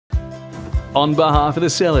On behalf of the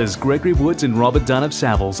sellers, Gregory Woods and Dunne of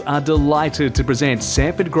Savills are delighted to present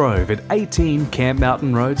Samford Grove at 18 Camp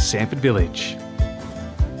Mountain Road, Samford Village.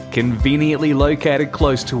 Conveniently located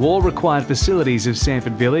close to all required facilities of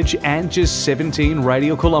Samford Village and just 17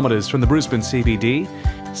 radial kilometres from the Brisbane CBD,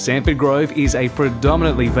 Samford Grove is a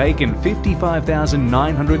predominantly vacant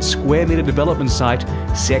 55,900 square metre development site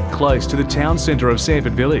set close to the town centre of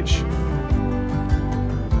Samford Village.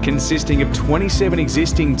 Consisting of 27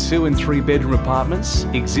 existing 2 and 3 bedroom apartments,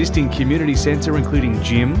 existing community centre including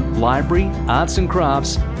gym, library, arts and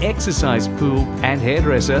crafts, exercise pool and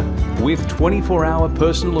hairdresser, with 24-hour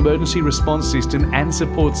personal emergency response system and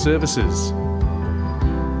support services.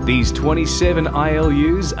 These 27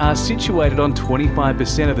 ILUs are situated on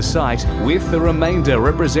 25% of the site, with the remainder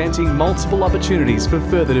representing multiple opportunities for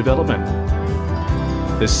further development.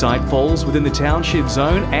 The site falls within the Township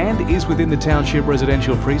zone and is within the Township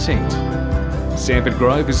residential precinct. Samford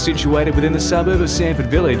Grove is situated within the suburb of Samford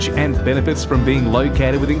Village and benefits from being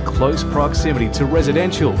located within close proximity to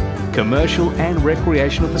residential, commercial and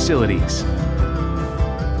recreational facilities.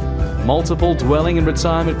 Multiple dwelling and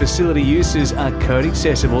retirement facility uses are code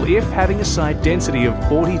accessible if having a site density of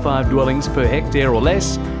 45 dwellings per hectare or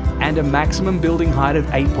less and a maximum building height of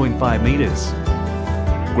 8.5 metres.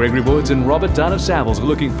 Gregory Woods and Dunne of Savills are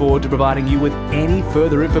looking forward to providing you with any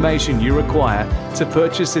further information you require to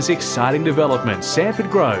purchase this exciting development, Samford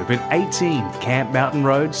Grove at 18 Camp Mountain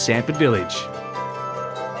Road, Samford Village.